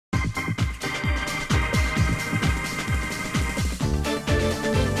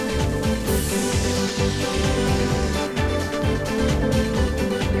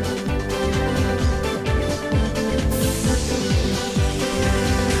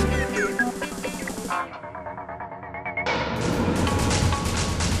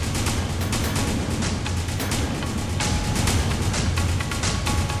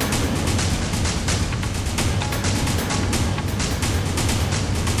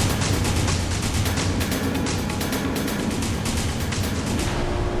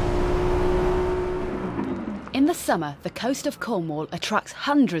summer, the coast of Cornwall attracts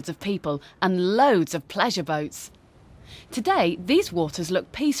hundreds of people and loads of pleasure boats. Today, these waters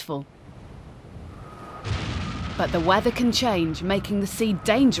look peaceful. But the weather can change, making the sea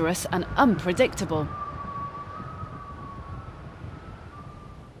dangerous and unpredictable.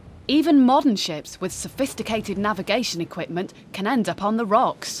 Even modern ships with sophisticated navigation equipment can end up on the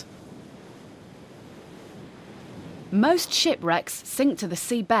rocks. Most shipwrecks sink to the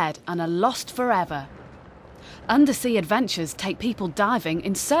seabed and are lost forever. Undersea adventures take people diving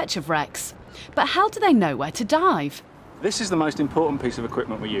in search of wrecks. But how do they know where to dive? This is the most important piece of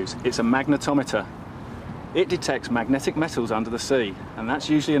equipment we use. It's a magnetometer. It detects magnetic metals under the sea, and that's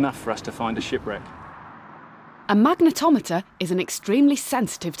usually enough for us to find a shipwreck. A magnetometer is an extremely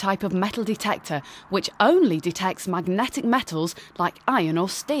sensitive type of metal detector which only detects magnetic metals like iron or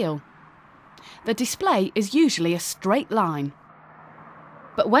steel. The display is usually a straight line.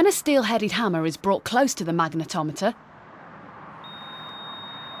 But when a steel-headed hammer is brought close to the magnetometer,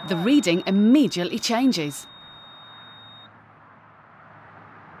 the reading immediately changes.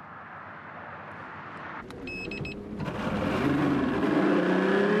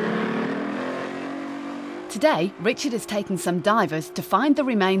 Today, Richard is taking some divers to find the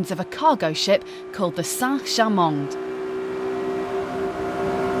remains of a cargo ship called the Saint-Chamond.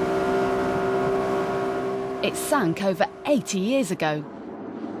 It sank over 80 years ago.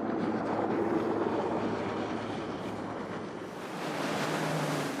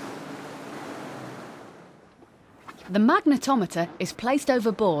 The magnetometer is placed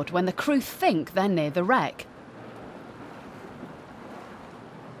overboard when the crew think they're near the wreck.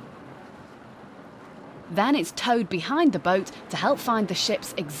 Then it's towed behind the boat to help find the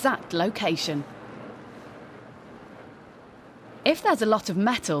ship's exact location. If there's a lot of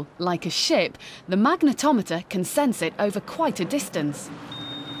metal, like a ship, the magnetometer can sense it over quite a distance.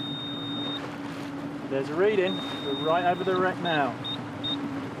 There's a reading. We're right over the wreck now.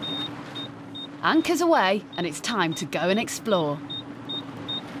 Anchors away, and it's time to go and explore.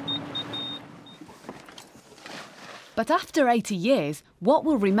 But after 80 years, what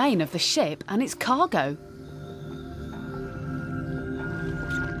will remain of the ship and its cargo?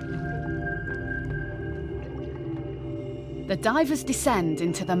 The divers descend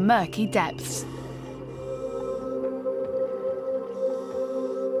into the murky depths.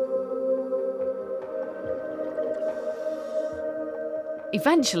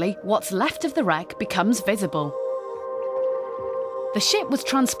 Eventually, what's left of the wreck becomes visible. The ship was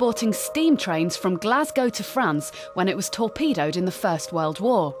transporting steam trains from Glasgow to France when it was torpedoed in the First World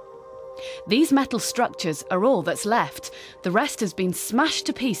War. These metal structures are all that's left. The rest has been smashed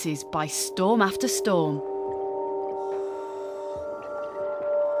to pieces by storm after storm.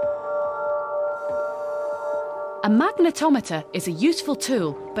 A magnetometer is a useful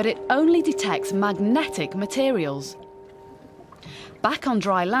tool, but it only detects magnetic materials. Back on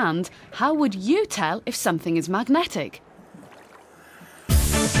dry land, how would you tell if something is magnetic?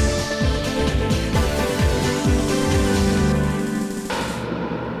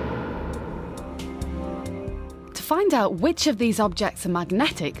 To find out which of these objects are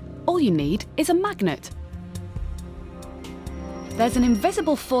magnetic, all you need is a magnet. There's an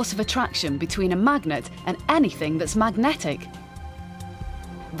invisible force of attraction between a magnet and anything that's magnetic.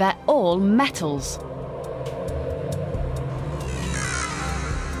 They're all metals.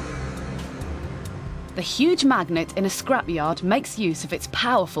 The huge magnet in a scrapyard makes use of its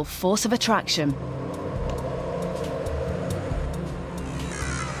powerful force of attraction.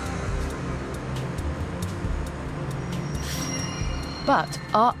 But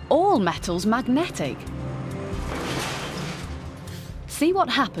are all metals magnetic? See what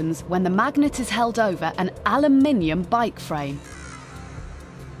happens when the magnet is held over an aluminium bike frame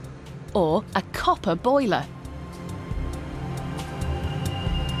or a copper boiler.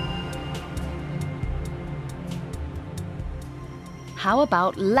 How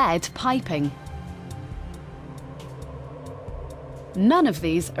about lead piping? None of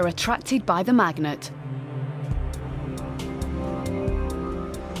these are attracted by the magnet.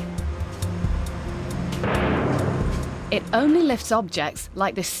 It only lifts objects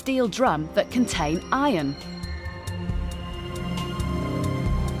like this steel drum that contain iron.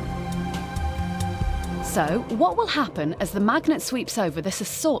 So, what will happen as the magnet sweeps over this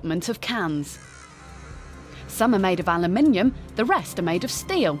assortment of cans? Some are made of aluminium, the rest are made of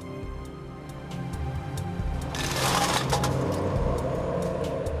steel.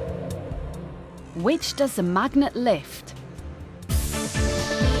 Which does the magnet lift?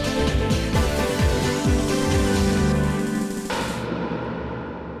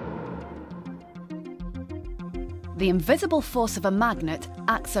 The invisible force of a magnet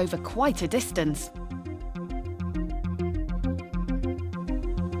acts over quite a distance.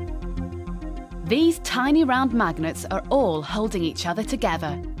 These tiny round magnets are all holding each other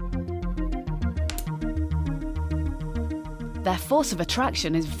together. Their force of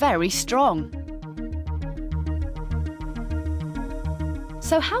attraction is very strong.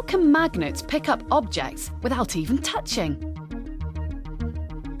 So how can magnets pick up objects without even touching?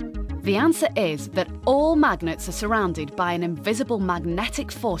 The answer is that all magnets are surrounded by an invisible magnetic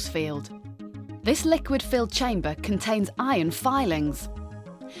force field. This liquid-filled chamber contains iron filings.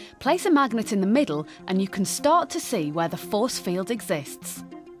 Place a magnet in the middle and you can start to see where the force field exists.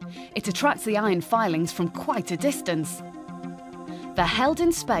 It attracts the iron filings from quite a distance. They're held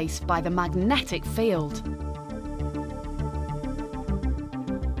in space by the magnetic field.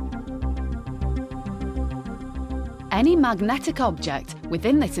 Any magnetic object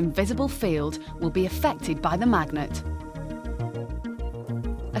within this invisible field will be affected by the magnet.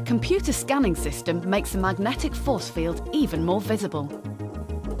 A computer scanning system makes the magnetic force field even more visible.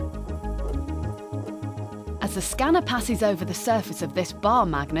 As the scanner passes over the surface of this bar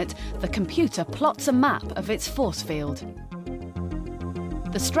magnet, the computer plots a map of its force field.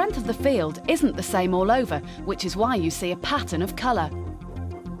 The strength of the field isn't the same all over, which is why you see a pattern of colour.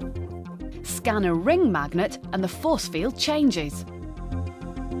 Scan a ring magnet and the force field changes.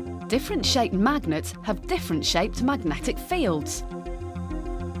 Different shaped magnets have different shaped magnetic fields.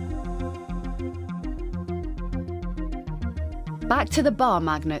 Back to the bar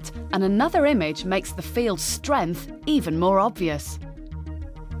magnet, and another image makes the field's strength even more obvious.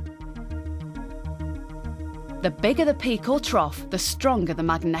 The bigger the peak or trough, the stronger the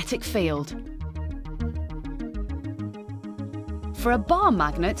magnetic field. For a bar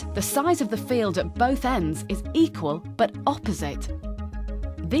magnet, the size of the field at both ends is equal but opposite.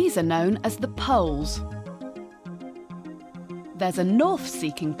 These are known as the poles. There's a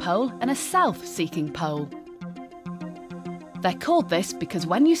north-seeking pole and a south-seeking pole. They're called this because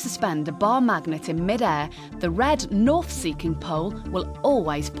when you suspend a bar magnet in mid-air, the red north-seeking pole will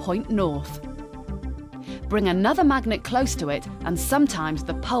always point north. Bring another magnet close to it and sometimes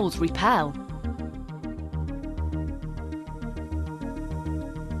the poles repel.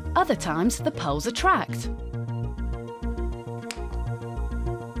 Other times the poles attract.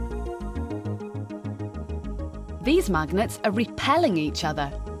 These magnets are repelling each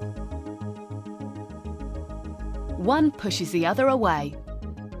other. One pushes the other away.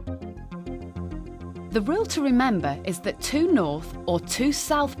 The rule to remember is that two north or two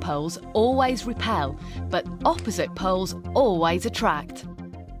south poles always repel, but opposite poles always attract.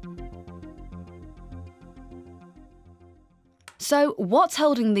 So what's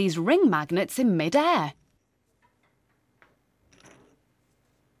holding these ring magnets in mid-air?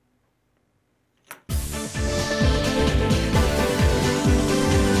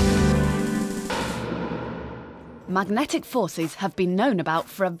 Magnetic forces have been known about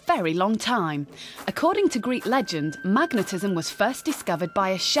for a very long time. According to Greek legend, magnetism was first discovered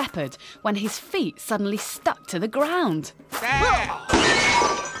by a shepherd when his feet suddenly stuck to the ground.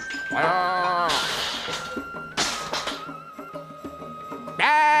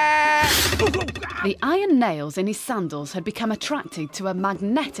 The iron nails in his sandals had become attracted to a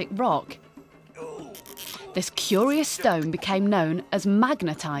magnetic rock. This curious stone became known as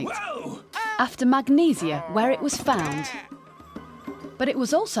magnetite, after Magnesia, where it was found. But it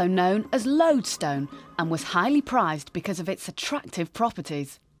was also known as lodestone and was highly prized because of its attractive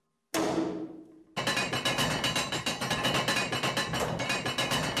properties.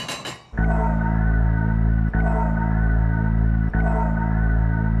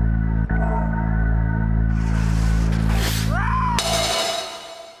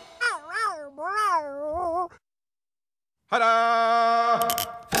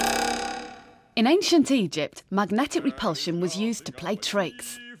 In ancient Egypt, magnetic repulsion was used to play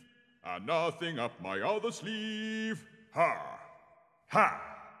tricks. And nothing up my other sleeve. Ha! Ha!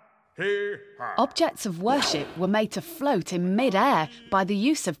 Hey, ha! Objects of worship were made to float in mid-air by the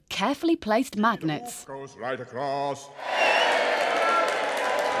use of carefully placed magnets. Goes right across.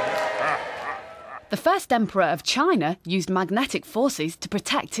 The first emperor of China used magnetic forces to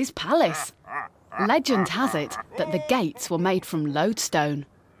protect his palace. Legend has it that the gates were made from lodestone.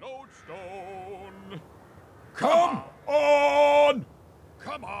 Come on!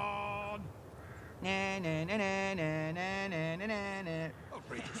 Come on!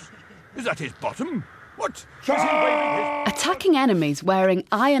 Outrageous. Is that his bottom? What? Is he waving his... Attacking enemies wearing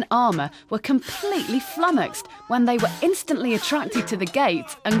iron armour were completely flummoxed when they were instantly attracted to the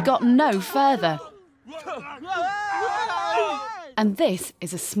gates and got no further. And this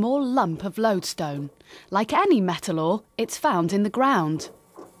is a small lump of lodestone. Like any metal ore, it's found in the ground.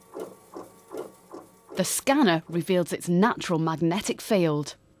 The scanner reveals its natural magnetic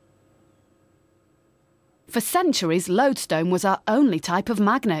field. For centuries, lodestone was our only type of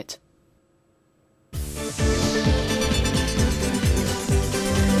magnet.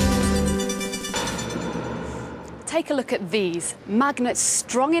 Take a look at these, magnets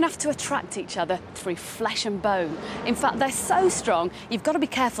strong enough to attract each other through flesh and bone. In fact, they're so strong, you've got to be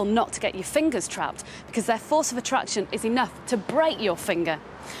careful not to get your fingers trapped, because their force of attraction is enough to break your finger.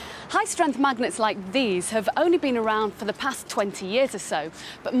 High-strength magnets like these have only been around for the past 20 years or so,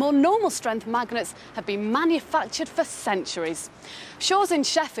 but more normal-strength magnets have been manufactured for centuries. Shaw's in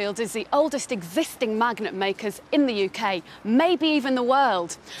Sheffield is the oldest existing magnet makers in the UK, maybe even the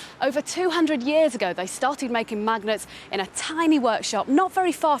world. Over 200 years ago, they started making magnets in a tiny workshop not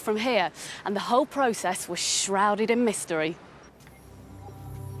very far from here, and the whole process was shrouded in mystery.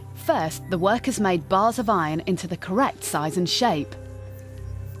 First, the workers made bars of iron into the correct size and shape.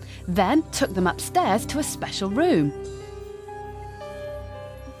 Then took them upstairs to a special room.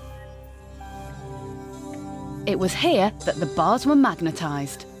 It was here that the bars were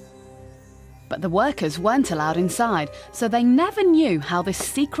magnetised. But the workers weren't allowed inside, so they never knew how this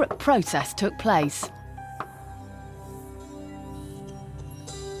secret process took place.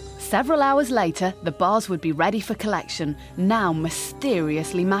 Several hours later, the bars would be ready for collection, now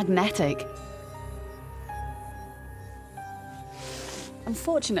mysteriously magnetic.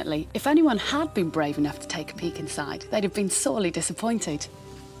 Unfortunately, if anyone had been brave enough to take a peek inside, they'd have been sorely disappointed.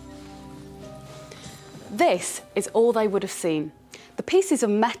 This is all they would have seen. The pieces of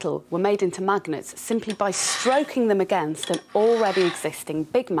metal were made into magnets simply by stroking them against an already existing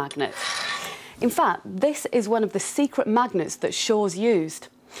big magnet. In fact, this is one of the secret magnets that Shaw's used.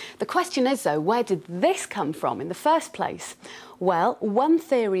 The question is, though, where did this come from in the first place? Well, one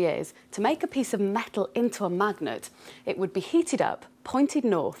theory is, to make a piece of metal into a magnet, it would be heated up, pointed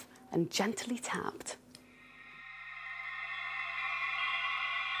north, and gently tapped.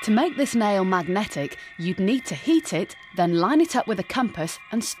 To make this nail magnetic, you'd need to heat it, then line it up with a compass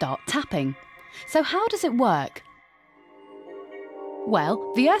and start tapping. So how does it work?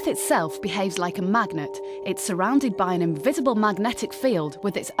 Well, the Earth itself behaves like a magnet. It's surrounded by an invisible magnetic field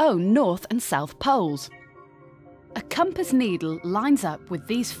with its own north and south poles. A compass needle lines up with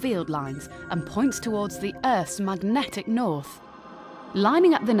these field lines and points towards the Earth's magnetic north.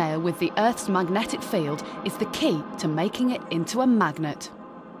 Lining up the nail with the Earth's magnetic field is the key to making it into a magnet.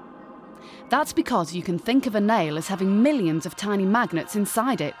 That's because you can think of a nail as having millions of tiny magnets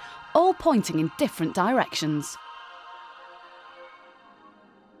inside it, all pointing in different directions.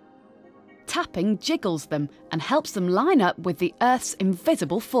 Tapping jiggles them and helps them line up with the Earth's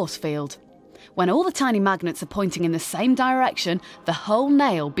invisible force field. When all the tiny magnets are pointing in the same direction, the whole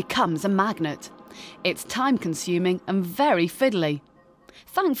nail becomes a magnet. It's time-consuming and very fiddly.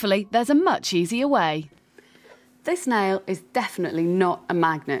 Thankfully, there's a much easier way. This nail is definitely not a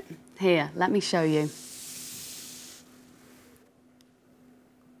magnet. Here, let me show you.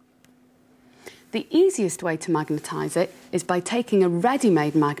 The easiest way to magnetise it is by taking a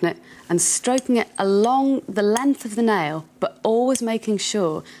ready-made magnet and stroking it along the length of the nail, but always making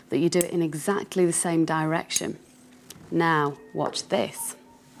sure that you do it in exactly the same direction. Now, watch this.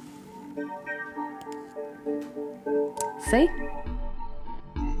 See?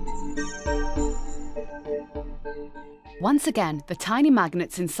 Once again, the tiny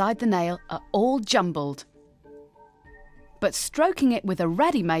magnets inside the nail are all jumbled. But stroking it with a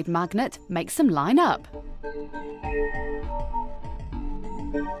ready-made magnet makes them line up.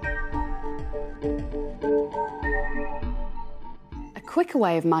 A quicker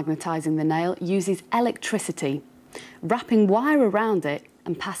way of magnetising the nail uses electricity. Wrapping wire around it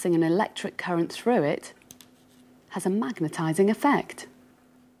and passing an electric current through it has a magnetising effect.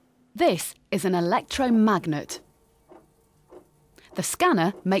 This is an electromagnet. The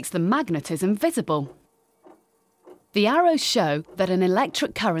scanner makes the magnetism visible. The arrows show that an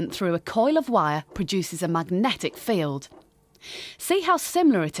electric current through a coil of wire produces a magnetic field. See how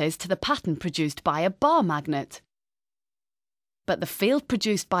similar it is to the pattern produced by a bar magnet. But the field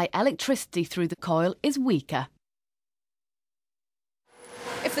produced by electricity through the coil is weaker.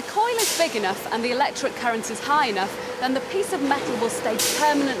 If the coil is big enough and the electric current is high enough, then the piece of metal will stay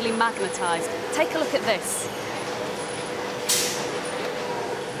permanently magnetised. Take a look at this.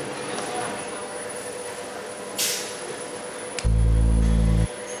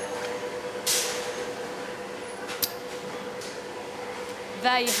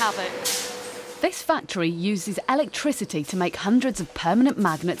 There you have it. This factory uses electricity to make hundreds of permanent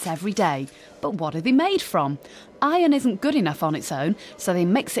magnets every day. But what are they made from? Iron isn't good enough on its own, so they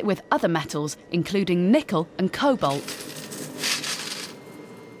mix it with other metals, including nickel and cobalt.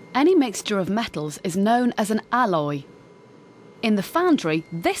 Any mixture of metals is known as an alloy. In the foundry,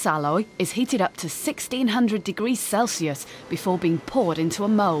 this alloy is heated up to 1600 degrees Celsius before being poured into a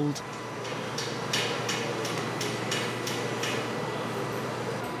mould.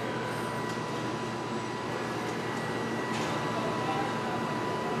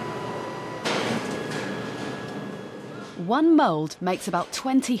 One mould makes about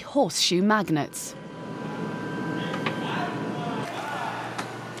 20 horseshoe magnets.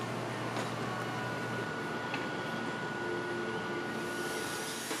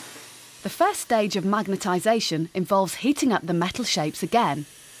 The first stage of magnetisation involves heating up the metal shapes again,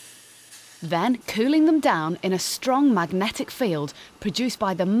 then cooling them down in a strong magnetic field produced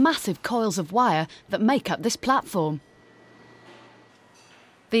by the massive coils of wire that make up this platform.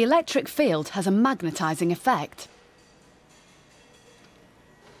 The electric field has a magnetising effect.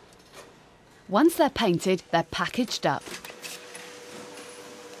 Once they're painted, they're packaged up.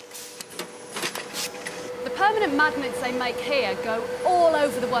 The permanent magnets they make here go all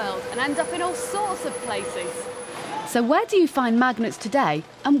over the world and end up in all sorts of places. So where do you find magnets today,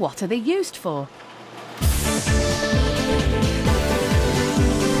 and what are they used for?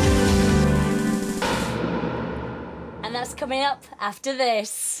 And that's coming up after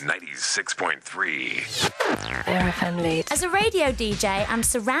this. 96.3. RFM lead. As a radio DJ, I'm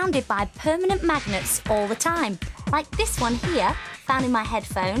surrounded by permanent magnets all the time. Like this one here, found in my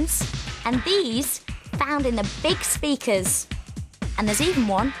headphones, and these found in the big speakers. And there's even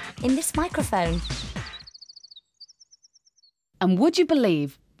one in this microphone. And would you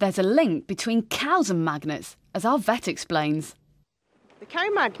believe there's a link between cows and magnets, as our vet explains. The cow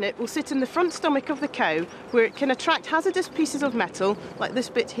magnet will sit in the front stomach of the cow, where it can attract hazardous pieces of metal, like this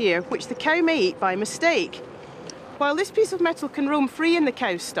bit here, which the cow may eat by mistake. While this piece of metal can roam free in the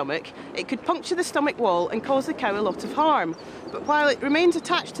cow's stomach, it could puncture the stomach wall and cause the cow a lot of harm. But while it remains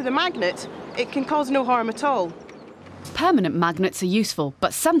attached to the magnet, it can cause no harm at all. Permanent magnets are useful,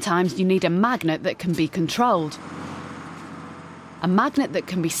 but sometimes you need a magnet that can be controlled. A magnet that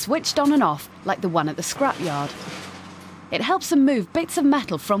can be switched on and off, like the one at the scrapyard. It helps them move bits of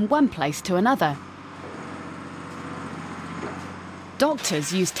metal from one place to another.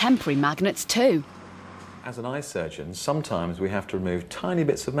 Doctors use temporary magnets too. As an eye surgeon, sometimes we have to remove tiny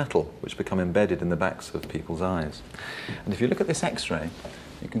bits of metal which become embedded in the backs of people's eyes. And if you look at this X-ray,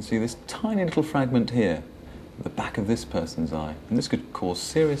 you can see this tiny little fragment here, at the back of this person's eye, and this could cause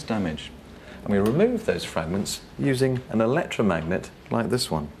serious damage. And we remove those fragments using an electromagnet like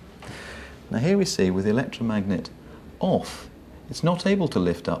this one. Now here we see with the electromagnet off, it's not able to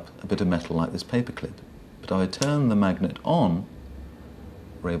lift up a bit of metal like this paperclip, but if I turn the magnet on,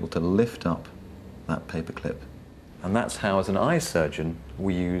 we're able to lift up that paperclip. And that's how, as an eye surgeon,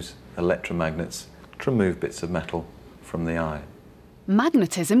 we use electromagnets to remove bits of metal from the eye.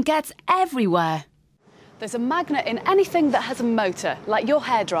 Magnetism gets everywhere. There's a magnet in anything that has a motor, like your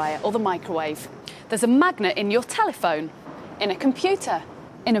hairdryer or the microwave. There's a magnet in your telephone, in a computer,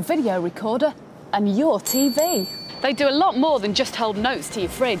 in a video recorder, and your TV. They do a lot more than just hold notes to your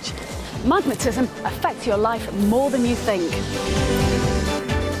fridge. Magnetism affects your life more than you think.